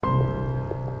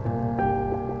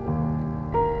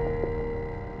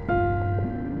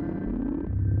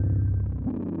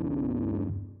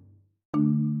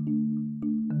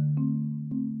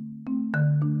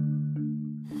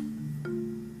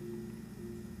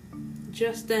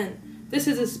just in. This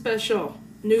is a special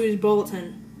news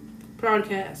bulletin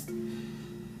broadcast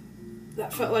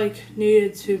that felt like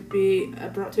needed to be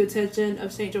brought to attention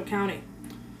of St. Joe County.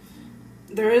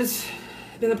 There has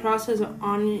been the process of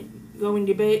ongoing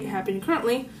debate happening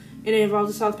currently, and it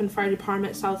involves the South Bend Fire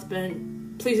Department, South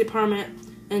Bend Police Department,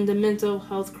 and the mental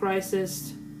health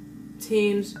crisis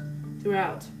teams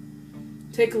throughout.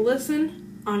 Take a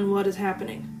listen on what is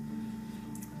happening.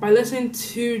 By listening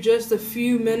to just a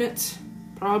few minutes,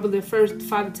 probably the first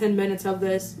 5 to 10 minutes of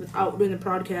this without doing the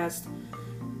broadcast,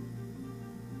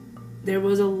 there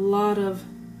was a lot of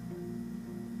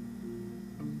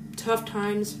tough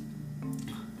times,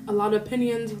 a lot of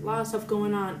opinions, a lot of stuff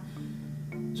going on.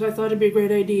 So I thought it'd be a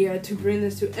great idea to bring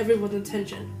this to everyone's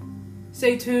attention.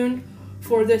 Stay tuned,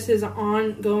 for this is an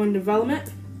ongoing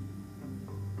development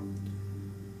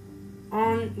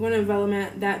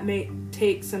that may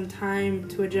take some time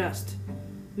to adjust.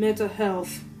 Mental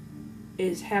health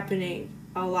is happening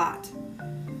a lot.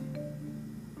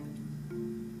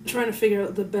 Trying to figure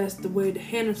out the way to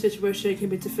handle the situation can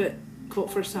be difficult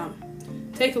for some.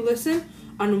 Take a listen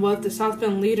on what the South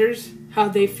Bend leaders, how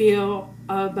they feel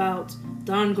about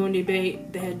the ongoing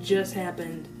debate that had just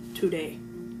happened today.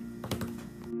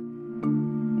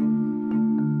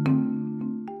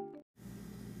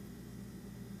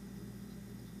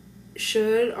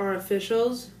 Should our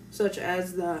officials, such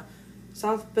as the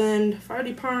South Bend Fire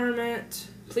Department,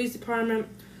 Police Department,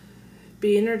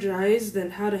 be energized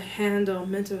in how to handle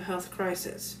mental health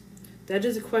crisis? That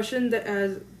is a question that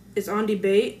is on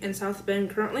debate in South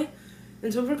Bend currently,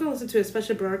 and so we're going to listen to a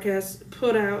special broadcast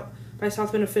put out by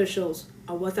South Bend officials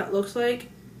on what that looks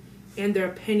like and their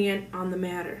opinion on the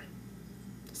matter.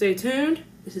 Stay tuned.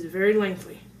 This is very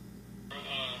lengthy.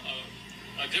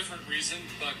 A different reason,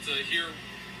 but here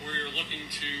we're looking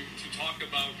to talk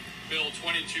about Bill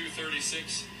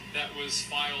 2236 that was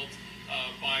filed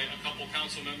by a couple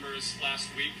council members last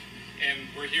week, and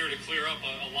we're here to clear up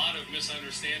a lot of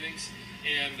misunderstandings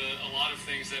and a lot of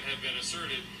things that have been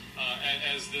asserted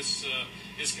as this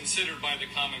is considered by the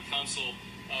Common Council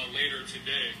later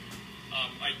today.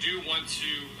 I do want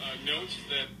to note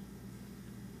that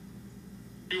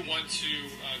we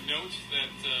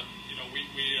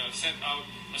sent out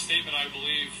a statement, I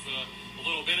believe, a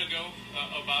little bit ago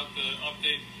about the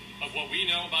update of what we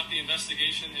know about the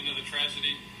investigation into the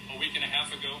tragedy a week and a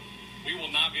half ago. We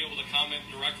will not be able to comment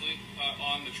directly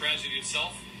on the tragedy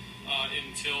itself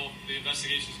until the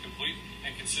investigation is complete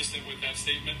and consistent with that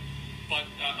statement. But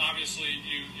obviously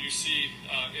you see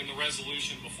in the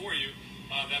resolution before you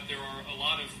that there are a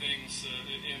lot of things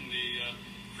in the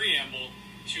preamble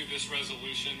to this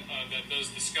resolution that does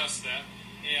discuss that.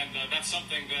 And that's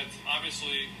something that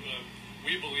obviously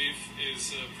we believe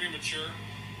is premature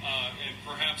and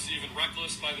perhaps even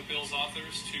reckless by the bill's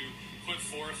authors to put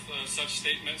forth such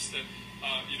statements that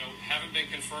haven't been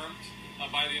confirmed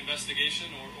by the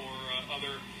investigation or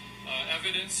other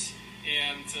evidence.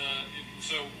 And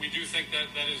so we do think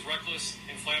that that is reckless,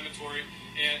 inflammatory,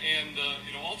 and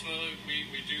ultimately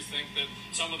we do think that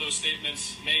some of those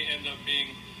statements may end up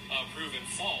being proven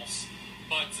false.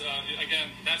 But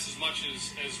again, that's as much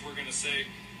as we're going to say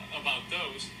about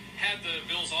those. Had the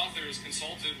bill's authors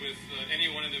consulted with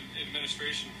anyone in the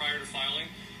administration prior to filing,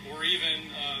 or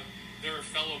even their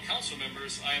fellow council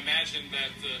members, I imagine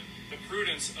that the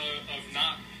prudence of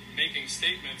not making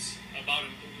statements about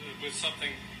with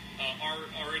something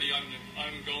already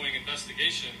ongoing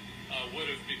investigation would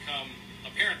have become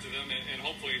apparent to them, and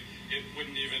hopefully it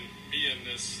wouldn't even be in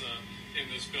this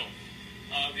bill.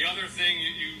 The other thing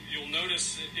you'll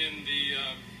notice in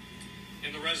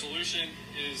the resolution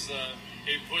is a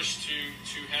push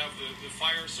to have the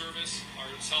fire service, our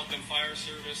South Bend Fire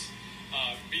Service,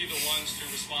 be the ones to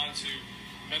respond to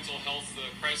mental health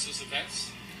crisis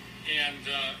events. And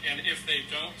if they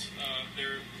don't,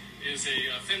 there is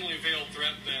a thinly veiled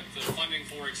threat that funding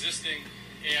for existing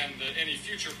and any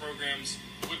future programs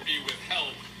would be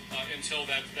withheld until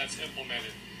that's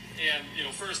implemented. And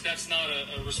first, that's not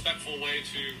a respectful way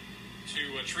to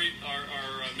treat our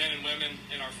men and women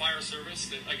in our fire service.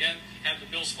 That, again, had the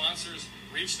bill sponsors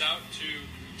reached out to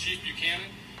Chief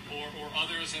Buchanan or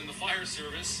others in the fire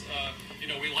service,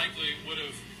 we likely would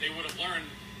have learned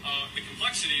the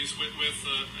complexities with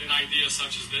an idea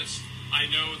such as this. I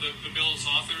know that the bill's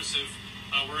authors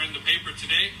were in the paper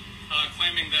today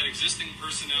claiming that existing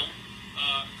personnel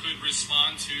could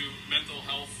respond to mental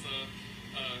health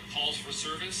calls for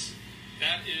service.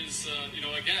 That is,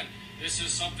 again, this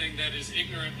is something that is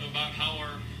ignorant about how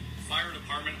our fire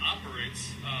department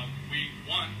operates.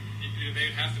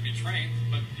 They'd have to be trained,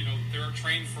 but they're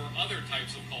trained for other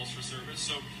types of calls for service.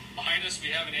 So behind us we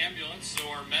have an ambulance, so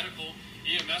our medical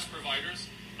EMS providers.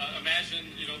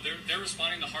 Imagine, they're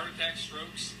responding to heart attacks,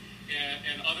 strokes,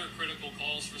 and other critical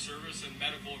calls for service and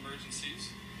medical emergencies.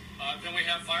 Then we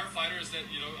have firefighters that,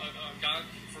 God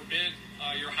forbid,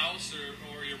 your house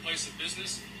or your place of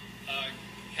business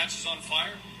catches on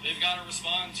fire. They've got to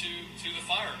respond to the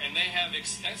fire, and they have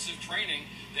extensive training.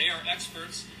 They are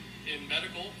experts in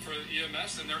medical for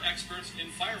EMS, and they're experts in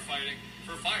firefighting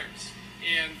for fires.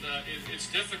 And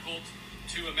it's difficult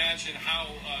to imagine how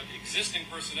existing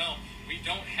personnel, we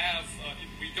don't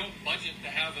budget to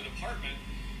have a department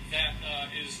that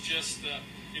is just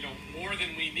more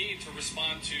than we need to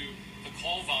respond to the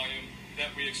call volume that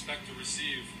we expect to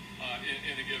receive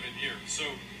in a given year. So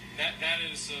that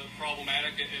is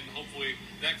problematic, and hopefully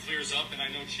that clears up, and I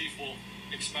know Chief will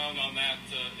expound on that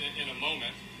in a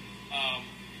moment.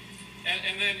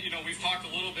 And then, we've talked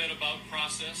a little bit about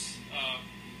process.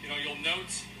 You'll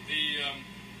note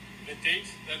the date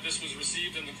that this was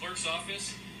received in the clerk's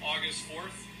office, August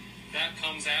 4th. That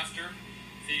comes after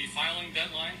the filing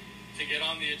deadline to get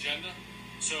on the agenda.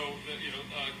 So,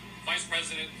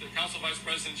 Council Vice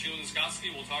President Sheila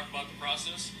Niskoski will talk about the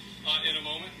process in a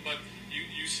moment, but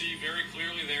you see very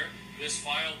clearly there, this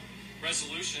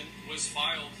resolution was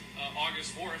filed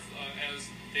August 4th as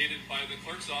dated by the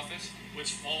clerk's office,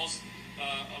 which falls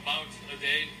about a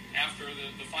day after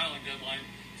the filing deadline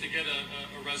to get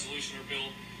a resolution or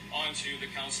bill onto the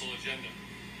council agenda.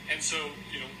 And so,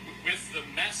 with the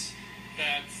mess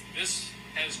that this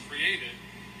has created,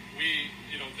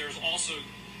 there's also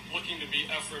looking to be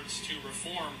efforts to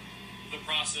reform the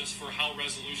process for how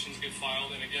resolutions get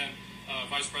filed. And again,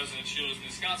 Vice President Sheila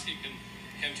Niskoski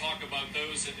can talk about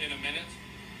those in a minute.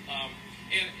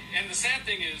 And the sad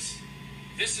thing is,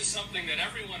 this is something that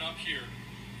everyone up here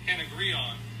can agree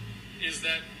on, is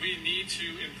that we need to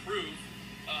improve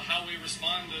how we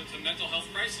respond to mental health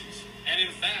crises. And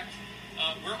in fact,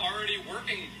 we're already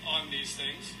working on these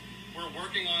things. We're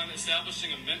working on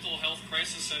establishing a mental health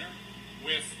crisis center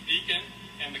with Beacon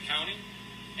and the county.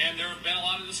 And there have been a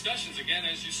lot of discussions, again,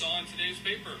 as you saw in today's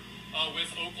paper,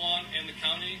 with Oaklawn and the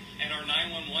county and our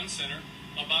 911 center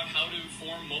about how to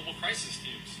form mobile crisis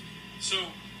teams. So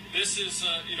this is,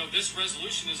 this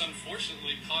resolution is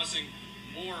unfortunately causing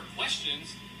more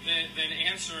questions than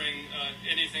answering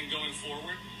anything going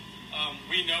forward.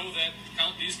 We know that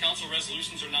these council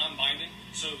resolutions are non-binding,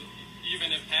 so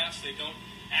even if passed, they don't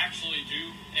actually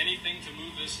do anything to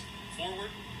move this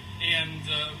forward. And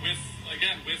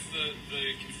with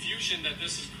the confusion that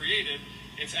this has created,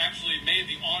 it's actually made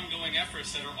the ongoing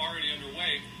efforts that are already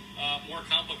underway more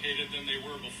complicated than they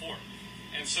were before.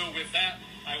 And so with that,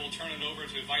 I will turn it over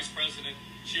to Vice President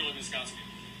Sheila Niskoski.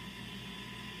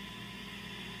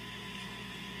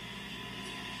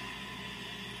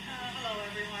 Hello,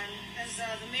 everyone. As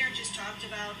the mayor just talked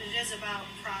about, it is about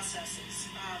processes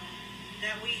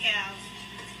that we have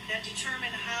that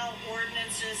determine how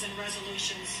ordinances and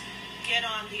resolutions get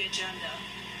on the agenda.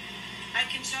 I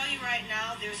can tell you right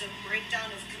now there's a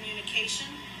breakdown of communication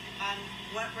on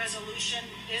what resolution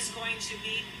is going to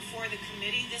be before the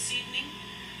committee this evening.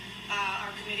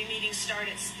 Our committee meetings start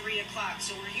at 3 o'clock.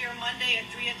 So we're here Monday at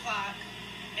 3 o'clock,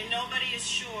 and nobody is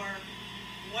sure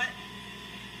what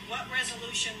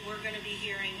resolution we're going to be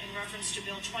hearing in reference to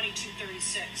Bill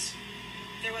 2236.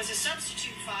 There was a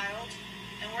substitute filed,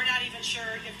 and we're not even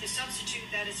sure if the substitute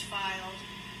that is filed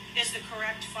is the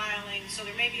correct filing, so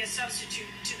there may be a substitute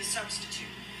to the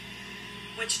substitute,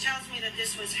 which tells me that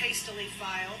this was hastily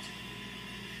filed.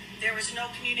 There was no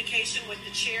communication with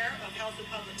the chair of Health and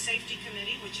Public Safety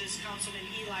Committee, which is Councilman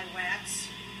Eli Wax.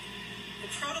 The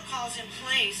protocols in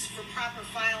place for proper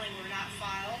filing were not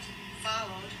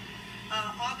followed.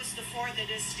 August the 4th, it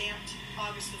is stamped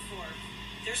August the 4th.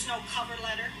 There's no cover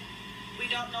letter. We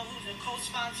don't know who the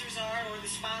co-sponsors are or the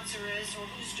sponsor is or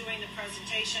who's doing the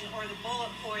presentation or the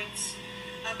bullet points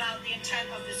about the intent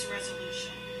of this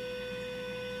resolution.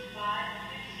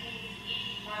 516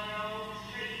 East Monroe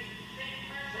Street, City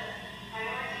Person,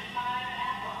 Priority 5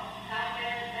 Apple,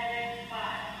 Southwest FedEx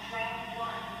 5, Truck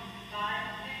 1,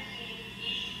 516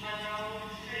 East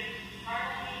Monroe Street,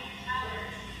 Harley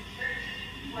Towers,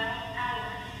 1312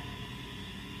 hours.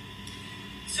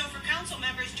 So for council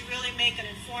members to really make an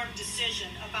informed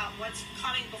decision about what's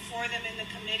coming before them in the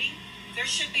committee, there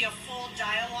should be a full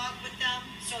dialogue with them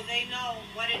so they know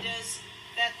what it is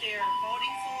that they're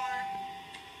voting for.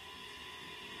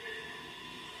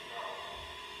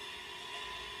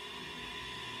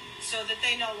 So that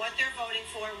they know what they're voting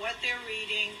for, what they're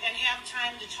reading, and have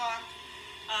time to talk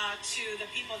to the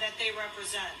people that they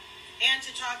represent, and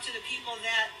to talk to the people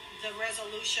that the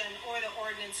resolution or the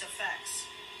ordinance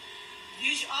affects.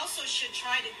 You also should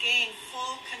try to gain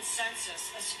full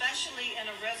consensus, especially in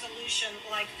a resolution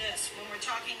like this, when we're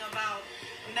talking about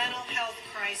mental health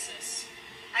crisis.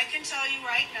 I can tell you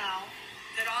right now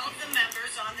that all of the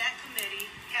members on that committee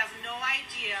have no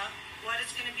idea what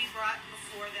is going to be brought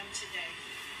before them today.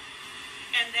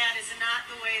 And that is not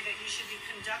the way that you should be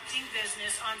conducting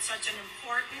business on such an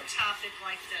important topic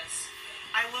like this.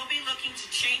 I will be looking to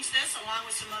change this along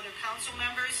with some other council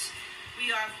members. We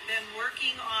have been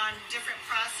working on different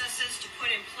processes to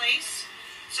put in place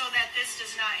so that this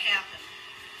does not happen.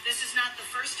 This is not the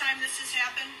first time this has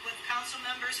happened with council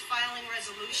members filing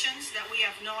resolutions that we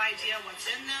have no idea what's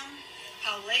in them,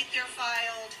 how late they're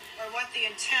filed, or what the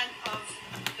intent of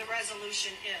the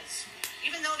resolution is.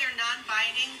 Even though they're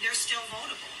non-binding, they're still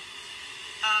votable.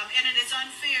 And it is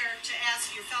unfair to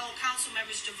ask your fellow council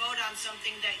members to vote on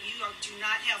something that you do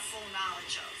not have full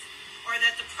knowledge of, or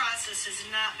that the process has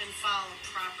not been followed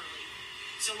properly.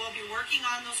 So we'll be working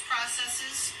on those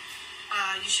processes.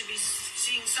 You should be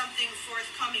seeing something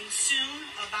forthcoming soon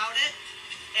about it,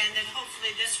 and then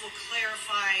hopefully this will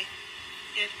clarify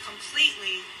it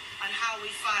completely on how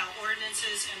we file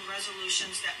ordinances and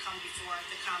resolutions that come before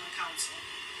the Common Council.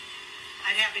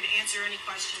 I'm happy to answer any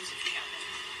questions if you have them.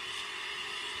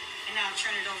 And now I'll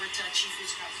turn it over to Chief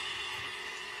Huskowski.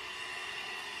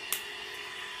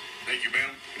 Thank you,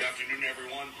 ma'am. Good afternoon,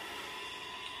 everyone.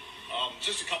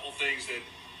 Just a couple things that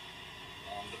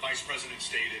the Vice President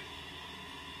stated.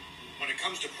 When it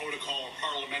comes to protocol or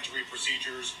parliamentary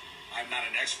procedures, I'm not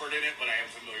an expert in it, but I am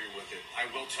familiar with it. I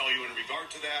will tell you in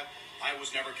regard to that, I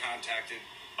was never contacted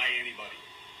by anybody.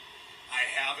 I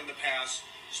have in the past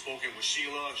spoken with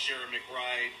Sheila, Sharon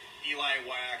McBride, Eli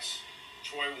Wax,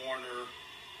 Troy Warner,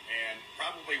 and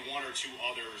probably one or two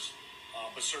others,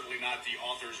 but certainly not the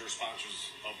authors or sponsors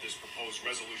of this proposed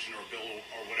resolution or bill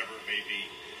or whatever it may be.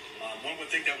 One would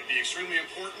think that would be extremely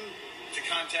important to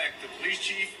contact the police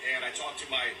chief, and I talked to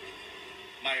my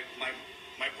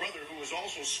brother, who was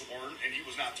also sworn, and he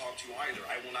was not talked to either.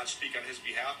 I will not speak on his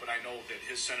behalf, but I know that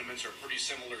his sentiments are pretty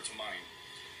similar to mine.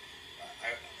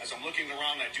 As I'm looking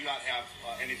around, I do not have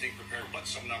anything prepared but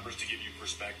some numbers to give you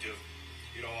perspective.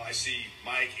 You know, I see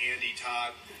Mike, Andy,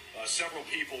 Todd, several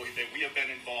people that we have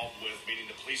been involved with, meaning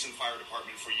the police and fire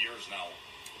department for years now,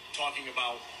 talking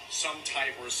about some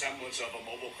type or semblance of a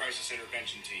mobile crisis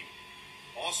intervention team.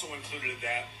 Also included in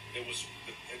that, it was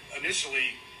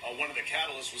initially one of the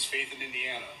catalysts was Faith in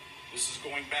Indiana. This is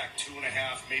going back 2.5,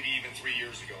 maybe even 3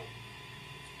 years ago.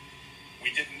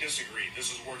 We didn't disagree.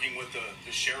 This is working with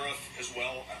the sheriff as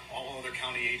well, all other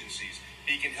county agencies,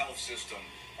 Beacon Health System,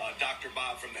 Dr.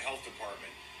 Bob from the health department.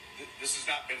 This has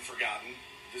not been forgotten.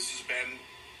 This has been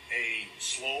a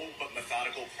slow but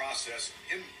methodical process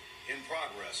in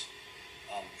progress.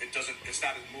 It's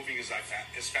not as moving as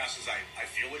fast as I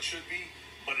feel it should be,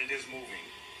 but it is moving.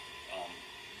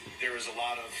 There is a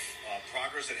lot of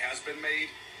progress that has been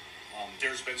made.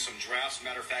 There's been some drafts.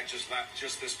 Matter of fact,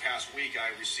 just this past week,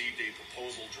 I received a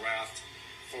proposal draft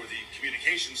for the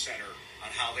communication center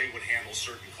on how they would handle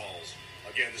certain calls.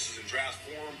 Again, this is in draft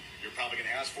form. You're probably going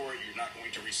to ask for it. You're not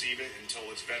going to receive it until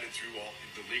it's vetted through all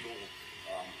the legal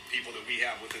people that we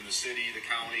have within the city, the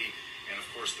county, and of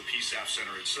course the PSAF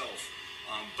center itself.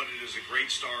 But it is a great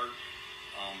start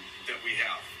that we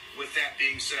have. With that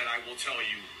being said, I will tell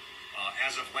you,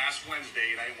 as of last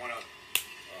Wednesday, and I didn't want to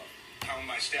pound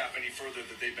my staff any further,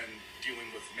 that they've been dealing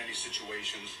with many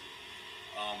situations.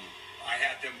 I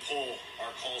had them pull our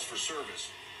calls for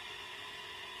service.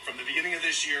 From the beginning of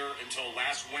this year until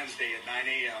last Wednesday at 9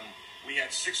 a.m., we had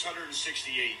 668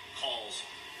 calls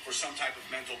for some type of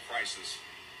mental crisis.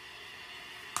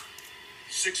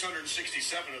 667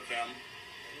 of them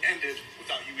ended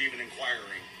without you even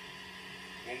inquiring.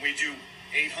 When we do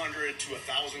 800 to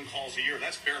 1,000 calls a year,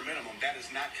 that's bare minimum. That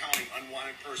is not counting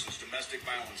unwanted persons, domestic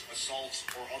violence, assaults,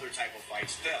 or other type of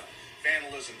fights, theft,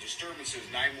 vandalism, disturbances,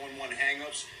 911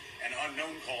 hang-ups, and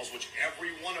unknown calls, which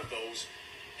every one of those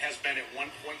has been at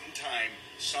one point in time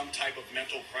some type of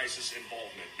mental crisis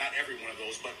involvement. Not every one of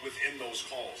those, but within those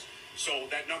calls. So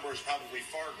that number is probably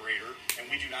far greater, and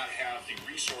we do not have the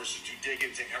resources to dig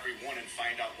into every one and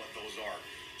find out what those are.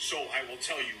 So I will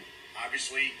tell you,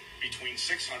 obviously, between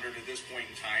 600 at this point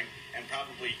in time and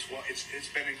probably 12,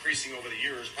 it's been increasing over the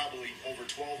years, probably over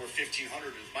 12 or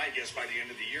 1,500 is my guess by the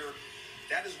end of the year.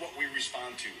 That is what we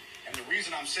respond to. And the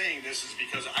reason I'm saying this is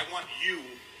because I want you,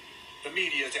 the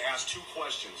media, to ask two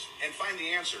questions and find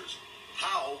the answers.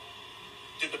 How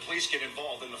did the police get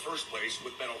involved in the first place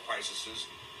with mental crises?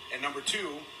 And number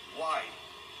two, why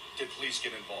did police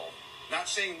get involved? Not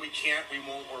saying we can't, we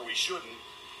won't, or we shouldn't,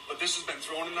 but this has been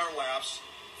thrown in our laps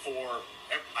for,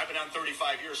 I've been on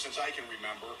 35 years since I can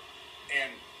remember,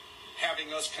 and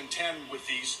having us contend with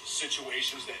these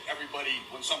situations that everybody,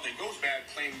 when something goes bad,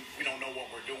 claim we don't know what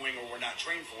we're doing or we're not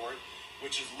trained for it,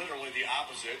 which is literally the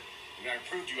opposite. I mean, I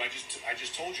proved you, I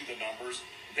just told you the numbers,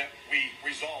 that we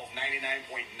resolve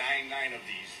 99.99 of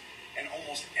these. And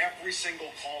almost every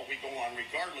single call we go on,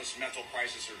 regardless mental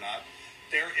crisis or not,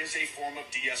 there is a form of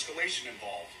de-escalation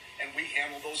involved. And we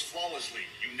handle those flawlessly.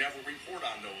 You never report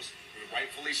on those,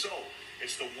 rightfully so.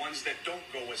 It's the ones that don't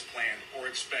go as planned or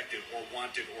expected or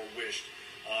wanted or wished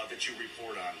that you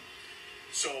report on.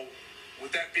 So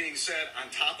with that being said, on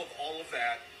top of all of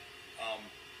that,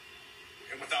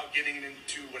 and without getting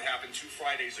into what happened 2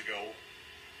 Fridays ago,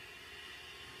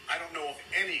 I don't know of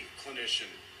any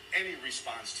clinician, any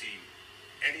response team,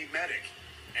 any medic,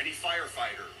 any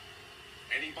firefighter,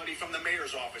 anybody from the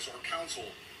mayor's office or council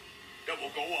that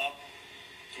will go up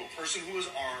to a person who is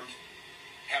armed,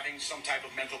 having some type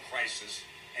of mental crisis,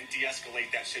 and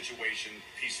de-escalate that situation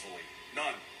peacefully.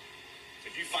 None.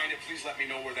 If you find it, please let me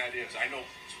know where that is. I know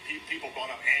people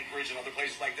brought up Anchorage and other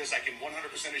places like this. I can 100%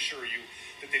 assure you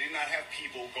that they did not have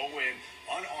people go in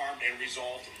unarmed and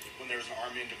resolved when there's an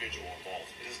armed individual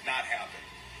involved. It has not happened.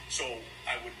 So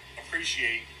I would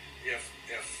appreciate if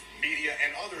media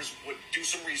and others would do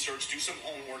some research, do some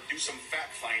homework, do some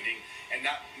fact-finding, and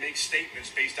not make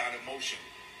statements based on emotion.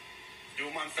 Do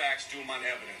them on facts, do them on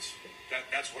evidence.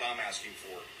 That's what I'm asking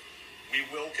for. We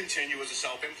will continue as a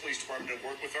South Bend Police Department to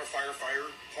work with our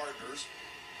firefighter partners,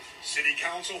 City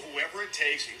Council, whoever it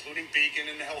takes, including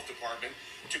Beacon and the Health Department,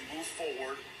 to move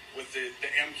forward with the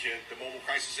MKIT, the Mobile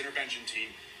Crisis Intervention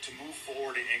Team, to move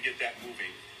forward and get that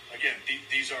moving. Again,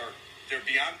 they're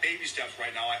beyond baby steps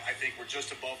right now. I think we're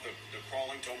just above the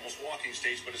crawling to almost walking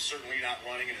stage, but it's certainly not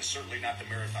running, and it's certainly not the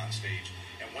marathon stage.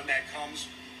 And when that comes,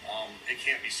 it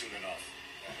can't be soon enough.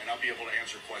 And I'll be able to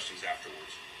answer questions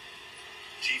afterwards.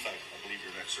 Chief, I believe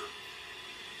you're next, sir.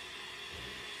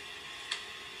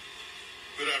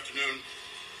 Good afternoon.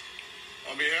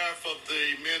 On behalf of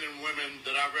the men and women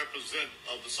that I represent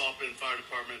of the South Bend Fire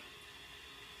Department,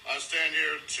 I stand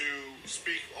here to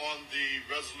speak on the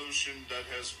resolution that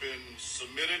has been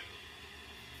submitted,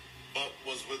 but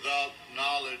was without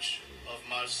knowledge of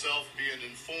myself being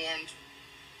informed.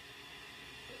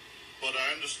 But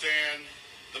I understand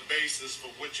the basis for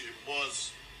which it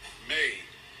was made.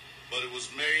 But it was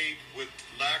made with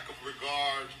lack of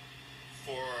regard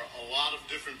for a lot of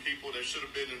different people that should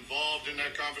have been involved in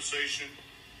that conversation,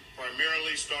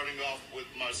 primarily starting off with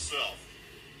myself.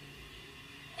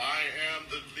 I am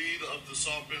the lead of the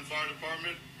South Bend Fire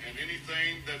Department, and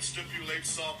anything that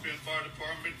stipulates South Bend Fire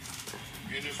Department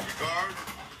in this regard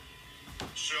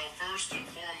shall first and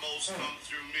foremost come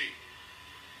through me.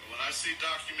 And when I see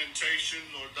documentation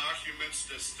or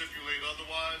documents that stipulate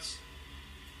otherwise,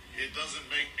 it doesn't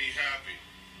make me happy.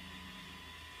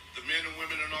 The men and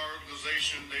women in our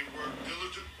organization, they work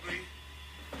diligently,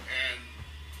 and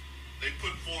they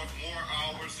put forth more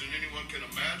hours than anyone can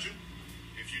imagine.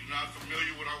 If you're not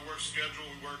familiar with our work schedule,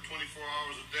 we work 24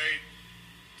 hours a day,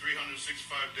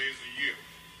 365 days a year.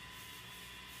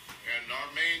 And our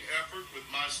main effort with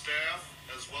my staff,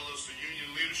 as well as the union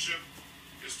leadership,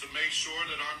 is to make sure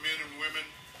that our men and women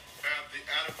have the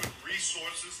adequate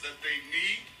resources that they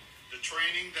need, the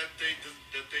training that they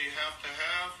have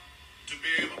to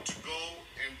be able to go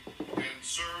and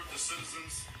serve the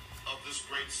citizens of this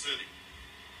great city.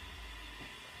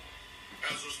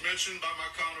 As was mentioned by my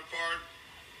counterpart,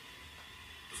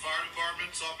 the fire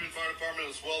department, South Bend Fire Department,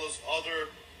 as well as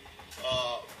other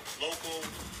local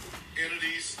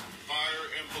entities, fire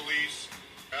and police,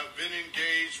 have been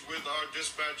engaged with our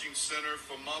dispatching center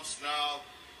for months now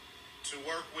to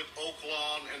work with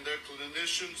Oaklawn and their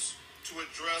clinicians to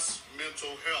address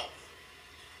mental health.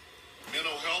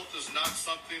 Mental health is not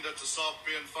something that the South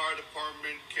Bend Fire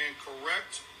Department can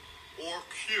correct or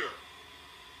cure.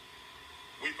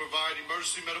 We provide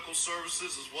emergency medical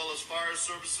services as well as fire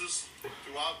services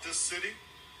throughout this city.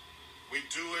 We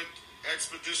do it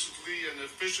expeditiously and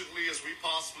efficiently as we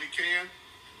possibly can.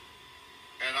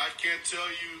 And I can't tell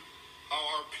you how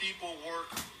our people work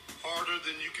harder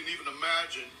than you can even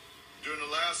imagine during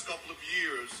the last couple of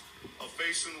years of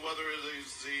facing whether it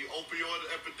is the opioid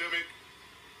epidemic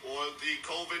or the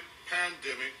COVID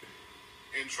pandemic,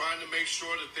 and trying to make sure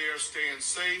that they are staying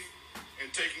safe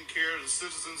and taking care of the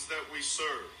citizens that we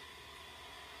serve.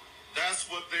 That's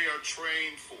what they are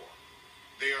trained for.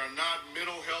 They are not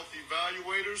mental health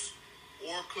evaluators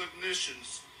or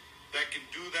clinicians that can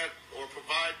do that or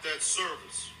provide that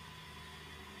service.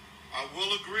 I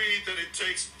will agree that it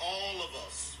takes all of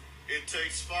us. It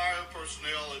takes fire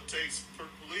personnel, it takes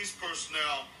police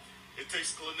personnel, it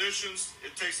takes clinicians,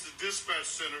 it takes the dispatch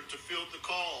center to field the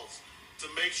calls, to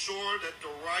make sure that the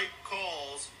right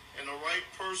calls and the right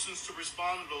persons to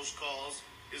respond to those calls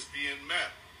is being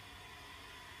met.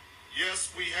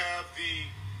 Yes, we have the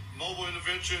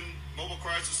mobile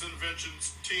crisis intervention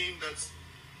team that's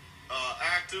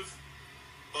active,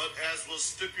 but as was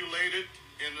stipulated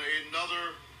in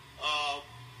another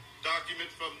document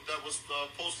that was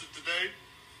posted today,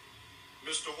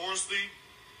 Mr. Horsley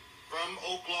from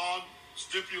Oak Lawn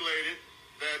stipulated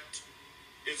that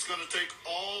it's going to take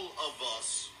all of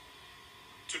us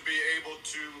to be able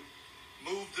to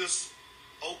move this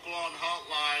Oak Lawn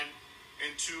hotline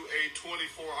into a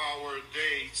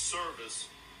 24-hour-a-day service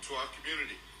to our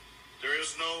community. There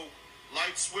is no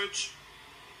light switch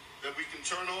that we can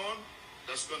turn on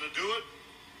that's going to do it.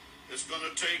 It's going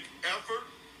to take effort,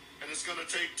 and it's going to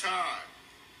take time.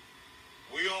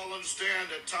 We all understand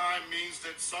that time means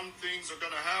that some things are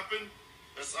going to happen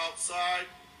that's outside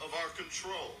of our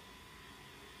control.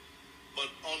 But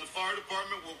on the fire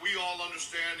department, what we all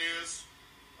understand is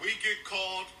we get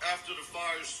called after the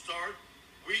fires start.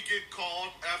 We get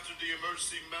called after the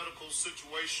emergency medical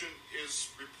situation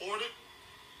is reported.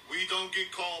 We don't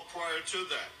get called prior to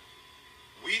that.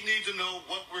 We need to know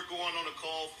what we're going on a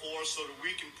call for so that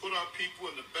we can put our people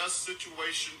in the best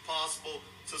situation possible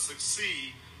to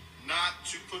succeed, not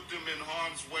to put them in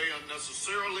harm's way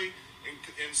unnecessarily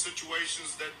in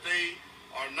situations that they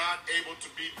are not able to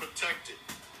be protected.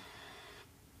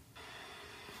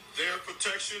 Their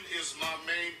protection is my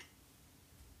main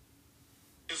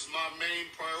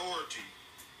priority.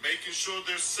 Making sure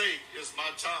they're safe is my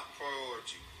top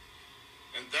priority.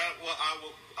 And that what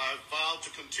I vow to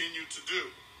continue to do.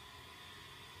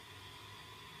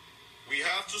 We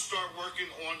have to start working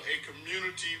on a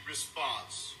community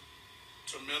response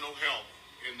to mental health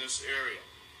in this area.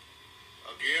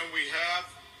 Again, we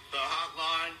have the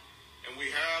hotline and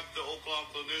we have the Oak Lawn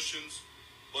clinicians,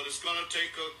 but it's going to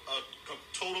take a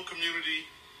total community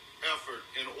effort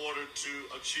in order to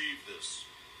achieve this.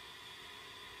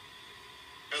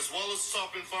 As well as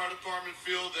Salt-Bend Fire Department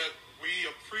feel that we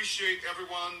appreciate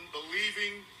everyone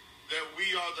believing that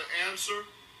we are the answer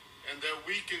and that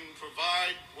we can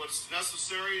provide what's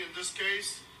necessary in this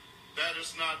case. That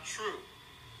is not true.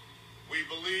 We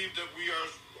believe that we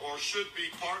are or should be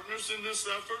partners in this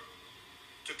effort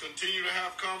to continue to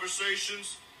have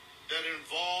conversations that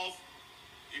involve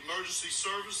emergency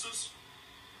services.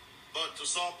 But the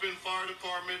Salt-Bend Fire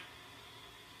Department,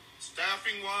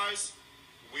 staffing-wise,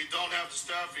 we don't have the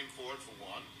staffing for it, for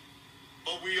one.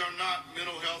 But we are not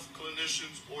mental health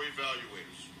clinicians or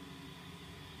evaluators.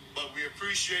 But we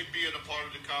appreciate being a part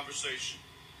of the conversation.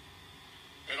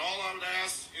 And all I would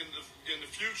ask in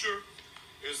the future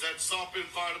is that Salt-Bend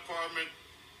Fire Department,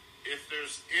 if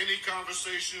there's any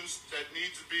conversations that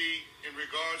need to be in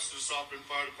regards to the Salt-Bend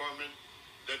Fire Department,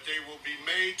 that they will be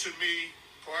made to me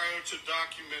prior to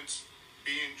documents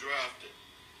being drafted.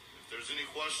 If there's any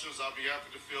questions, I'll be happy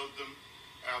to field them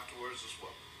afterwards as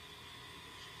well.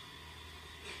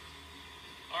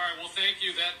 All right, well, thank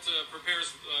you. That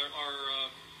prepares our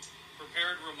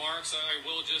prepared remarks. I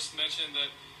will just mention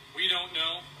that we don't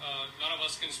know. None of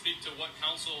us can speak to what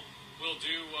council will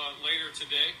do later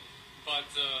today, but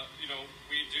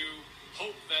we do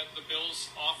hope that the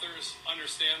bill's authors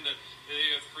understand that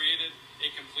they have created a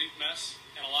complete mess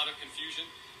and a lot of confusion,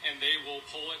 and they will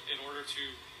pull it in order to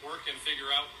work and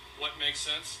figure out what makes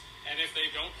sense. And if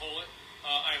they don't pull it,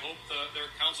 I hope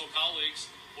their council colleagues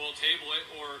will table it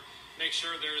or make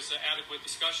sure there's adequate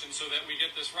discussion so that we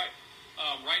get this right.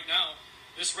 Right now,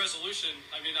 this resolution,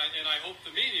 I hope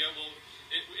the media will,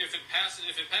 if it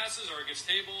passes or it gets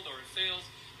tabled or it fails,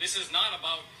 this is not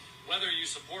about whether you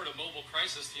support a mobile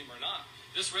crisis team or not.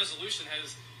 This resolution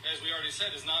has, as we already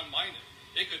said, is non-binding.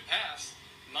 It could pass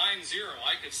 9-0.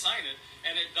 I could sign it,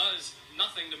 and it does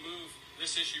nothing to move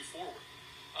this issue forward.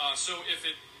 So if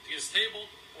it is tabled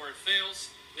or it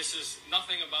fails, this is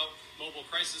nothing about mobile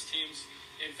crisis teams.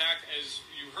 In fact, as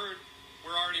you heard,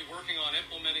 we're already working on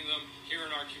implementing them here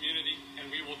in our community, and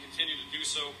we will continue to do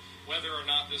so whether or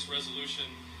not this resolution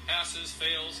passes,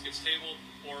 fails, gets tabled,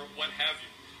 or what have you.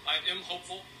 I am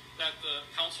hopeful that the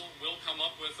council will come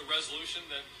up with a resolution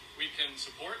that we can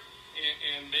support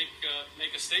and make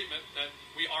a statement that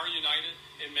we are united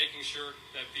in making sure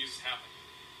that these happen.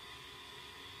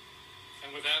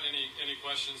 And with that, any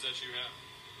questions that you have?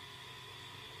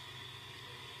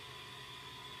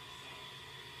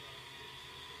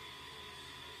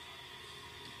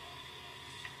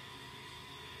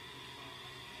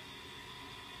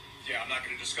 Yeah, I'm not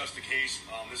going to discuss the case.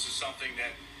 This is something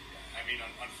that,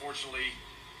 unfortunately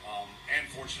and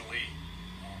fortunately,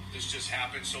 this just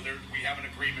happened. So we have an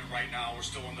agreement right now. We're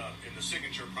still in the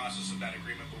signature process of that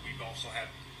agreement, but we've also had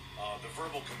the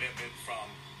verbal commitment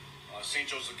from St.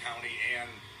 Joseph County and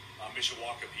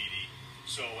Mishawaka PD.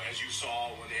 So as you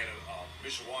saw when they had a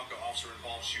Mishawaka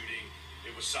officer-involved shooting,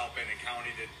 it was South Bend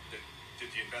County that did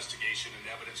the investigation and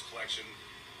evidence collection.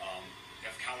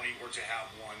 If county were to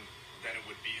have one, then it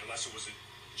would be, unless it was a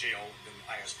jail, then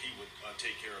ISP would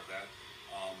take care of that.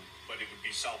 But it would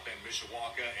be South Bend,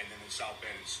 Mishawaka, and then in South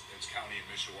Bend, it's county and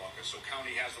Mishawaka. So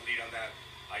county has the lead on that.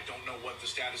 I don't know what the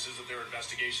status is of their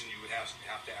investigation. You would have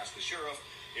to ask the sheriff.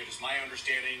 It is my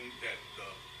understanding that the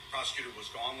prosecutor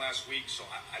was gone last week, so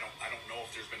I don't know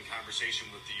if there's been conversation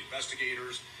with the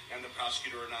investigators and the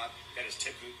prosecutor or not. That is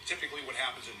typically what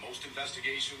happens in most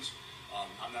investigations.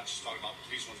 I'm not just talking about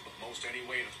the police ones, but most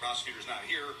anyway. And if the prosecutor's not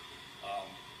here,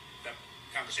 that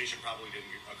conversation probably didn't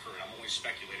occur. I'm only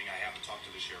speculating. I haven't talked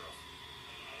to the sheriff.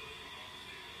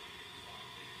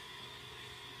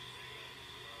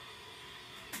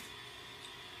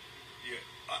 Yeah.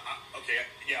 Okay.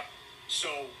 Yeah.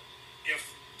 So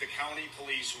if the county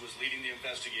police who is leading the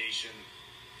investigation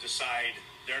decide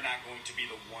they're not going to be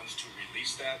the ones to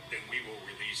release that, then we will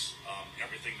release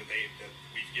everything that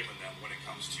we've given them when it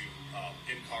comes to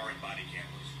in-car and body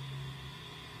cameras.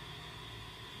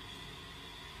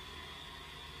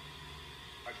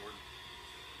 Hi, Jordan.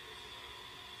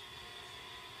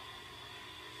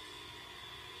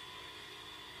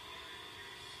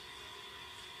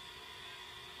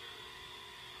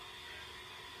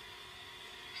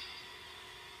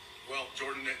 Well,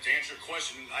 Jordan, to answer your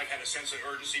question, I've had a sense of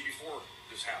urgency before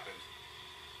this happened.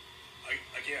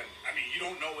 Again, I mean, you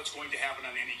don't know what's going to happen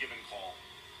on any given call.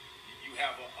 You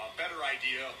have a better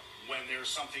idea when there's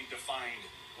something defined,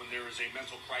 when there is a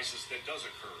mental crisis that does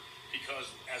occur. Because,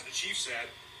 as the chief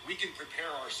said, we can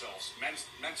prepare ourselves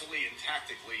mentally and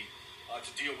tactically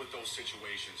to deal with those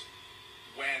situations.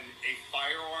 When a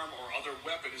firearm or other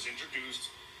weapon is introduced,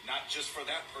 not just for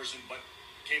that person, but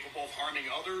capable of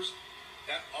harming others,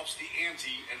 that ups the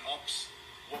ante and ups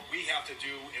what we have to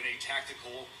do in a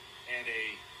tactical and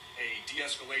a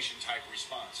de-escalation type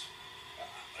response.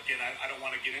 Again, I don't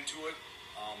want to get into it.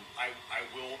 I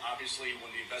will, obviously, when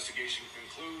the investigation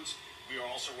concludes, we are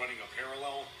also running a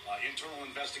parallel internal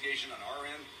investigation on our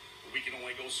end. We can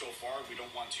only go so far. We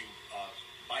don't want to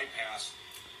bypass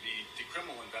the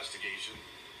criminal investigation.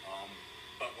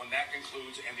 But when that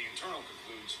concludes and the internal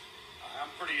concludes,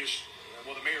 I'm pretty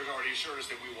well, the mayor's already assured us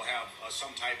that we will have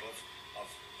some type of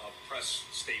press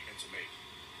statement to make.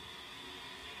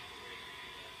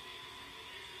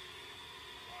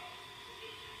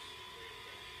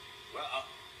 Well,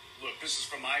 look, this is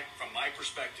from my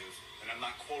perspective, and I'm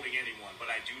not quoting anyone, but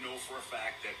I do know for a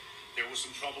fact that there was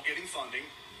some trouble getting funding.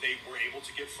 They were able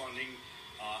to get funding.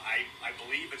 I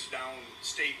believe it's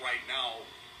downstate right now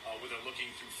where they're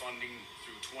looking through funding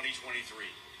through 2023.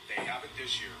 They have it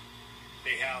this year.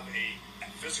 They have a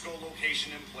physical location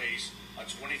in place, a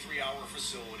 23-hour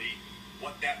facility.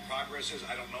 What that progress is,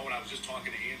 I don't know. And I was just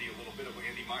talking to Andy a little bit,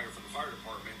 Andy Meyer from the fire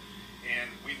department, and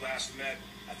we last met,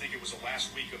 I think it was the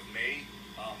last week of May,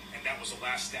 and that was the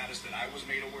last status that I was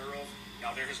made aware of.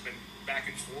 Now, there has been back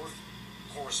and forth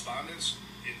correspondence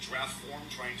in draft form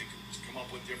trying to come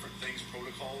up with different things,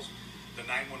 protocols. The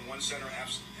 911 center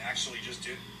actually just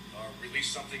did release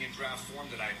something in draft form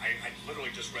that I literally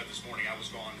just read this morning. I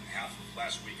was gone half of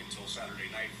last week until Saturday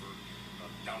night for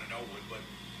down in Elwood, but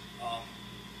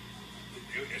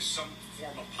it's some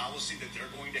form of policy that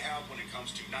they're going to have when it comes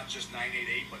to not just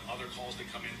 988, but other calls that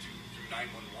come in through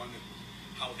 911, and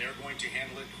how they're going to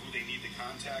handle it, who they need to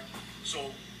contact.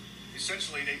 So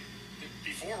essentially,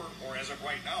 before, or as of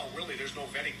right now, really, there's no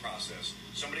vetting process.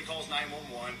 Somebody calls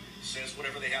 911, says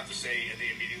whatever they have to say, and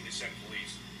they immediately send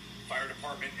police. Fire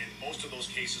department in most of those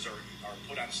cases are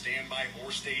put on standby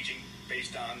or staging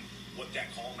based on what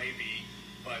that call may be,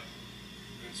 but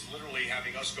it's literally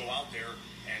having us go out there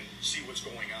and see what's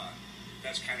going on.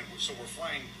 That's kind of, so we're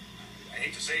flying, I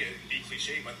hate to say it and be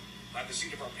cliche, but by the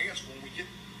seat of our pants when we get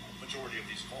a majority of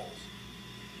these calls.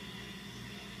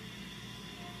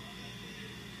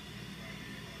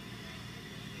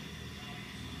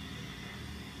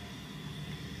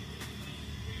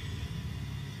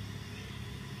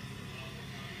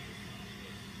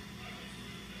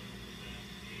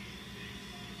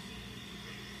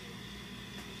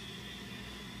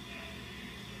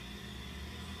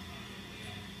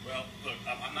 Well, look,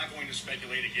 I'm not going to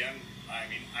speculate again. I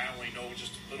mean, I only know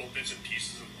just little bits and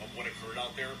pieces of what occurred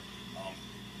out there,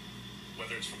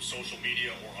 whether it's from social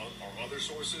media or other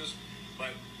sources.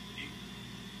 But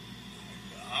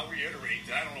I'll reiterate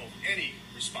that I don't know of any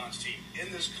response team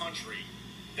in this country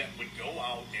that would go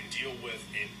out and deal with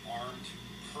an armed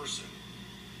person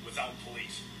without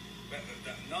police.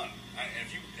 None.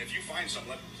 If you find some,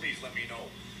 please let me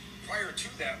know. Prior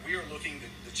to that, we are looking,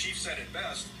 the chief said it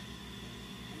best,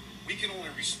 we can only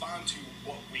respond to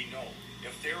what we know.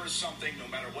 If there is something, no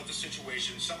matter what the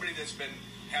situation, somebody that's been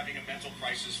having a mental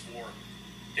crisis for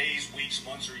days, weeks,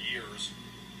 months, or years,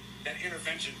 that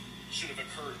intervention should have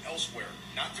occurred elsewhere,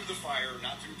 not through the fire,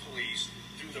 not through police,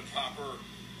 through the proper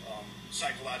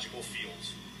psychological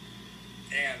fields.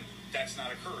 And that's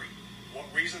not occurring. What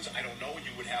reasons? I don't know.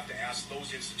 You would have to ask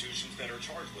those institutions that are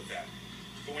charged with that.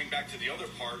 Going back to the other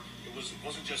part, it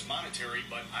wasn't just monetary,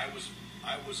 but I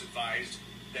was advised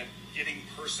that getting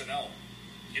personnel,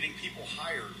 getting people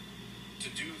hired to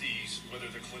do these, whether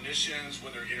they're clinicians,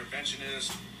 whether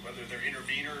interventionists, whether they're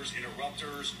interveners,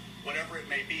 interrupters, whatever it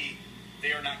may be,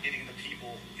 they are not getting the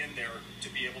people in there to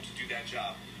be able to do that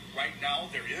job. Right now,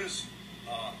 there is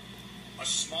a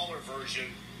smaller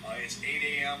version. It's 8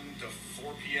 a.m. to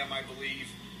 4 p.m., I believe,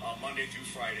 Monday through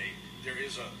Friday. There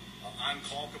is a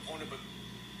on-call component, but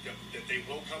that they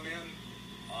will come in,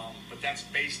 but that's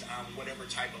based on whatever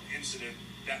type of incident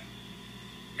that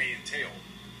may entail.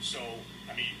 So,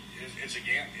 I mean, it's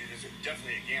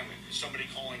definitely a gamut. Somebody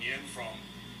calling in from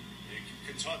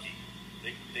Kentucky,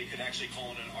 they could actually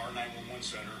call in an R911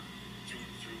 center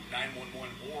through 911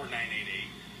 or 988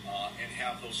 and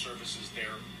have those services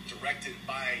there directed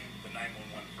by the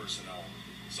 911 personnel.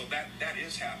 So that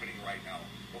is happening right now.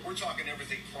 But we're talking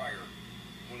everything prior.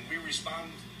 When we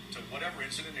respond to whatever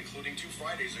incident, including 2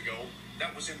 Fridays ago,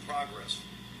 that was in progress.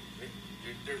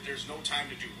 There's no time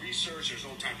to do research. There's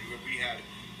no time to do it. We had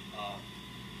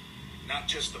not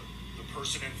just the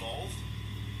person involved,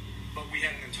 but we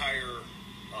had an entire,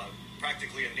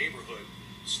 practically a neighborhood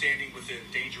standing within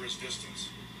dangerous distance.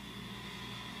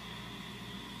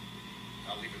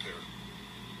 I'll leave it there.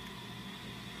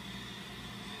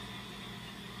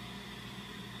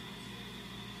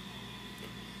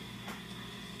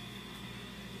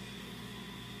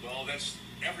 Well, that's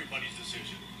everybody's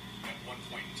decision at one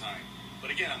point in time. But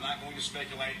again, I'm not going to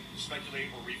speculate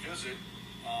or revisit,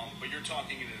 but you're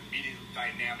talking in an immediate,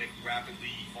 dynamic, rapidly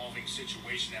evolving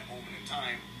situation at moment in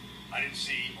time. I didn't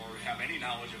see or have any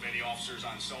knowledge of any officers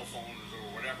on cell phones or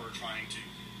whatever trying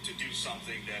to do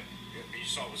something that you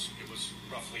saw it was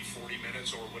roughly 40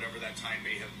 minutes or whatever that time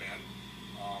may have been.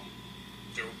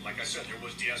 There, like I said, there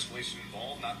was de-escalation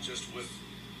involved, not just with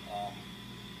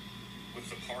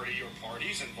the party or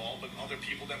parties involved, but other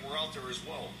people that were out there as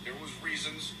well. There was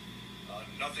reasons.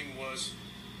 Nothing was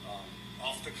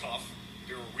off the cuff.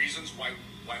 There were reasons why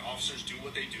officers do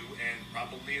what they do, and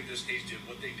probably in this case did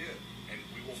what they did. And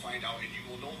we will find out, and you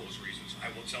will know those reasons. I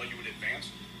will tell you in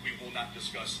advance, we will not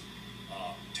discuss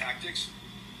tactics.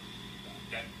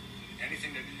 That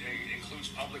anything that includes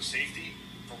public safety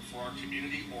for our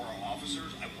community or our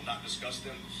officers, I will not discuss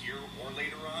them here or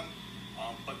later on.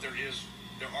 But there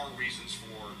are reasons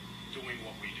for doing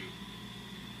what we do.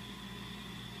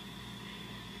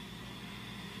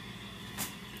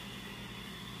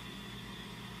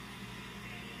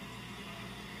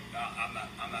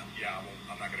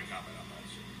 I'm not going to comment on that.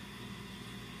 So.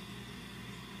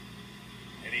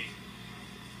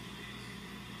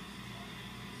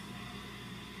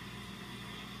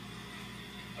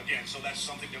 Again, so that's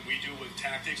something that we do with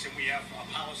tactics, and we have a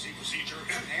policy, procedure,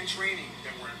 and training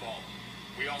that were involved.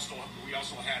 We also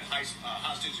had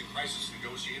hostage and crisis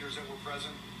negotiators that were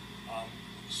present.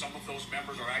 Some of those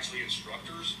members are actually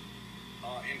instructors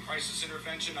in crisis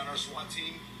intervention on our SWAT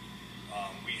team.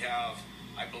 We have,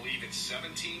 I believe it's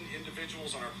 17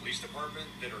 individuals on our police department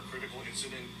that are critical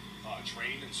incident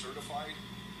trained and certified.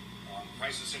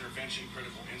 Crisis intervention,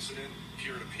 critical incident,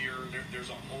 peer-to-peer. There's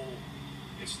a whole,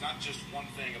 it's not just one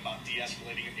thing about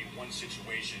de-escalating a one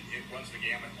situation. It runs the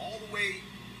gamut all the way,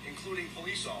 including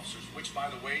police officers, which, by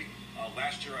the way,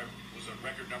 last year was a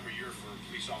record number year for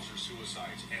police officer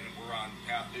suicides, and we're on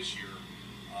path this year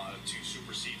to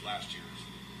supersede last year's.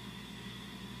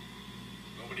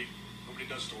 Nobody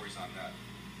does stories on that.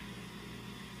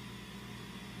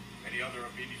 Any other?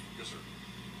 Maybe, yes, sir.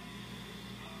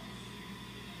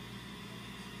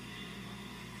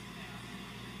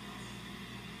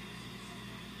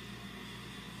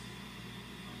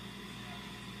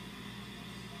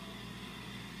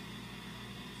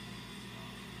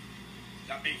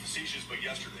 Not being facetious, but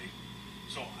yesterday.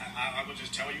 So I will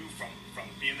just tell you from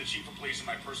being the chief of police in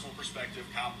my personal perspective,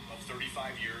 cop of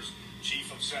 35 years,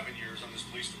 chief of 7 years on this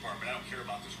police department, I don't care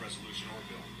about this resolution or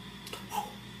bill.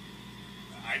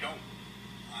 I don't.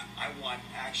 I want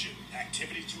action,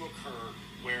 activity to occur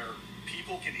where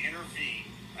people can intervene.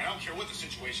 I don't care what the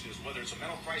situation is, whether it's a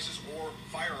mental crisis or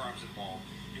firearms involved.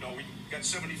 You know, we got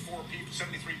 73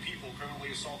 people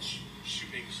criminally assault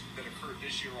shootings that occurred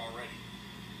this year already.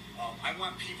 I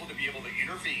want people to be able to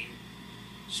intervene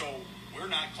so we're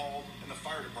not called and the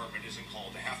fire department isn't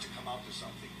called to have to come out to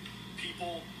something.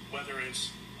 People whether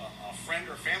it's a friend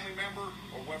or family member,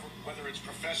 or whether it's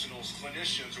professionals,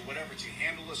 clinicians, or whatever, to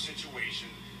handle a situation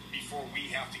before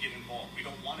we have to get involved. We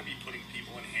don't want to be putting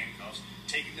people in handcuffs,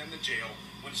 taking them to jail,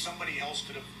 when somebody else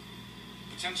could have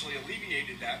potentially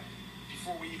alleviated that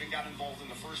before we even got involved in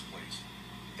the first place.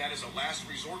 That is a last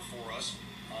resort for us.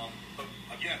 But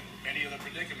again, many of the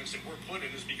predicaments that we're put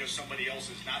in is because somebody else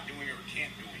is not doing it or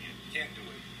can't do it.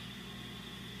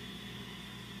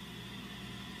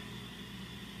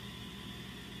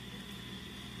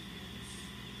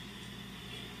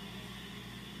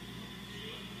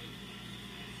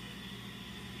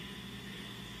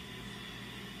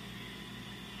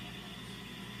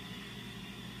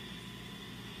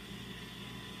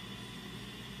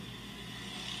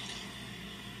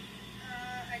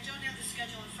 I don't have the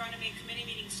schedule in front of me. Committee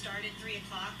meetings start at 3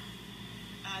 o'clock.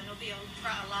 There'll be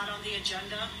a lot on the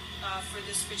agenda for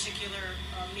this particular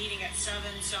meeting at 7,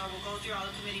 so we'll go through all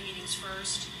the committee meetings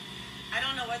first. I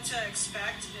don't know what to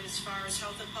expect as far as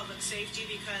health and public safety,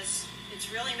 because it's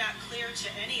really not clear to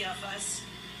any of us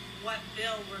what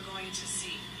bill we're going to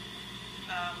see.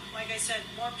 Like I said,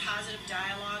 more positive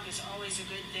dialogue is always a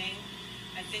good thing.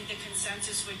 I think the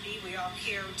consensus would be we all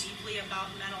care deeply about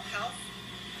mental health.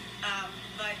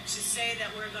 But to say that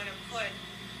we're going to put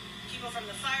people from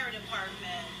the fire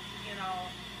department,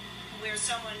 where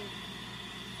someone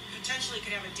potentially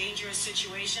could have a dangerous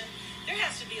situation, there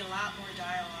has to be a lot more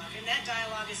dialogue, and that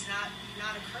dialogue has not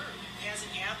occurred. It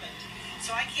hasn't happened.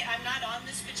 So I'm not on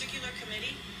this particular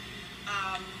committee,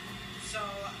 so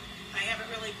I haven't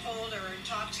really polled or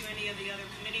talked to any of the other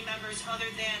committee members, other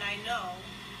than I know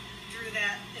through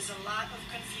that is a lot of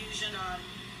confusion on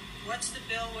what's the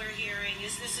bill we're hearing?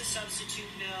 Is this a substitute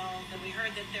bill? That we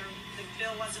heard that the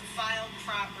bill wasn't filed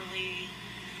properly.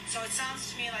 So it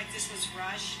sounds to me like this was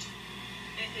rushed.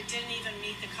 It didn't even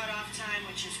meet the cutoff time,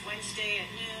 which is Wednesday at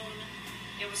noon.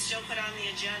 It was still put on the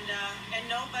agenda, and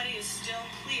nobody is still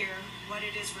clear what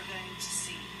it is we're going to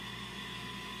see.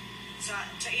 So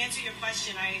to answer your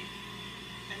question, I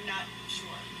am not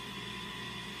sure.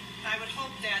 I would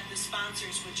hope that the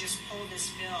sponsors would just pull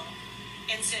this bill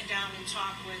and sit down and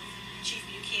talk with Chief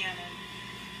Buchanan,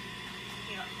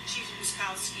 Chief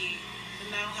Buskowski, the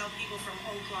mental health people from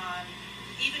Oaklawn.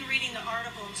 Even reading the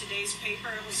article in today's paper,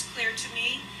 it was clear to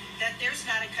me that there's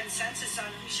not a consensus on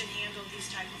who should handle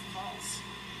these type of calls.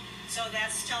 So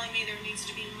that's telling me there needs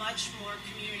to be much more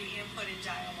community input and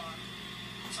dialogue.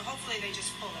 So hopefully they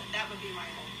just pull it. That would be my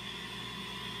hope.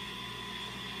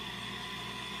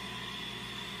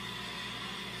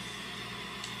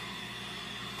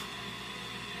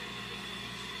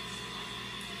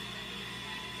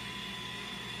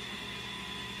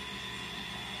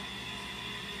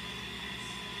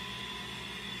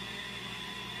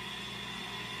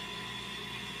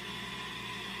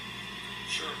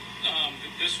 Sure.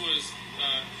 This was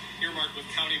earmarked with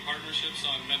county partnerships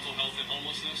on mental health and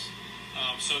homelessness.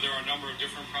 So there are a number of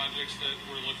different projects that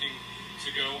we're looking to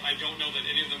go. I don't know that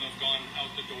any of them have gone out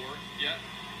the door yet.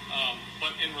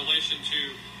 But in relation to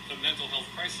the Mental Health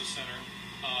Crisis Center,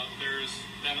 there's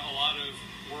been a lot of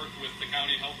work with the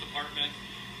county health department,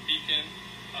 Beacon.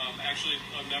 Actually,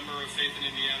 a member of Faith in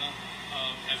Indiana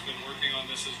has been working on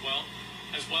this as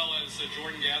well as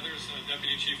Jordan Gathers,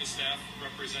 Deputy Chief of Staff,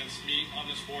 represents me on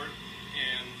this board,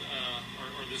 and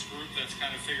or this group that's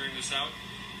kind of figuring this out.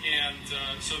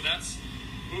 And so that's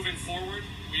moving forward.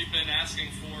 We've been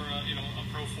asking for a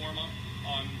pro forma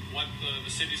on what the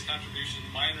city's contribution.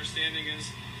 My understanding is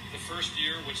the first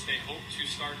year, which they hope to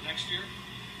start next year,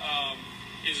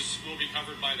 will be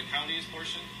covered by the county's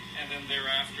portion, and then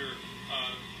thereafter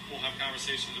we'll have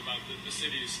conversations about the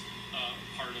city's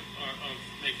part of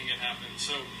making it happen.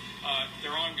 So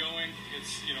they're ongoing.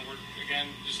 It's we're again,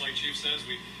 just like Chief says,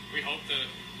 we hope to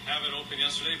have it open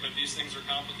yesterday, but these things are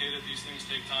complicated. These things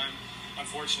take time.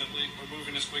 Unfortunately, we're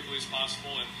moving as quickly as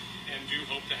possible, and do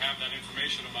hope to have that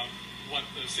information about what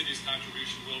the city's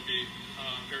contribution will be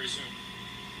very soon.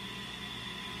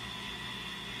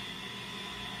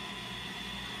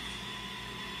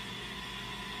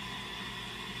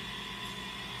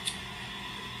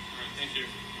 All right, thank you.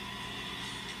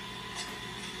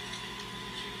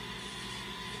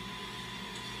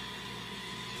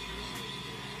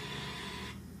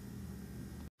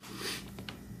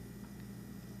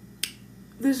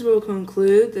 This will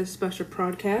conclude this special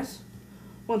broadcast.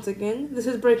 Once again, this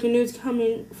is breaking news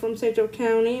coming from St. Joe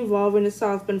County involving the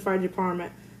South Bend Fire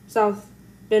Department, South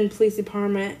Bend Police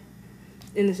Department,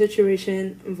 in the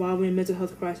situation involving mental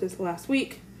health crisis last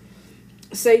week.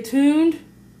 Stay tuned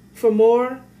for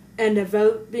more and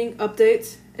developing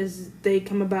updates as they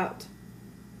come about.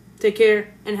 Take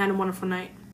care and have a wonderful night.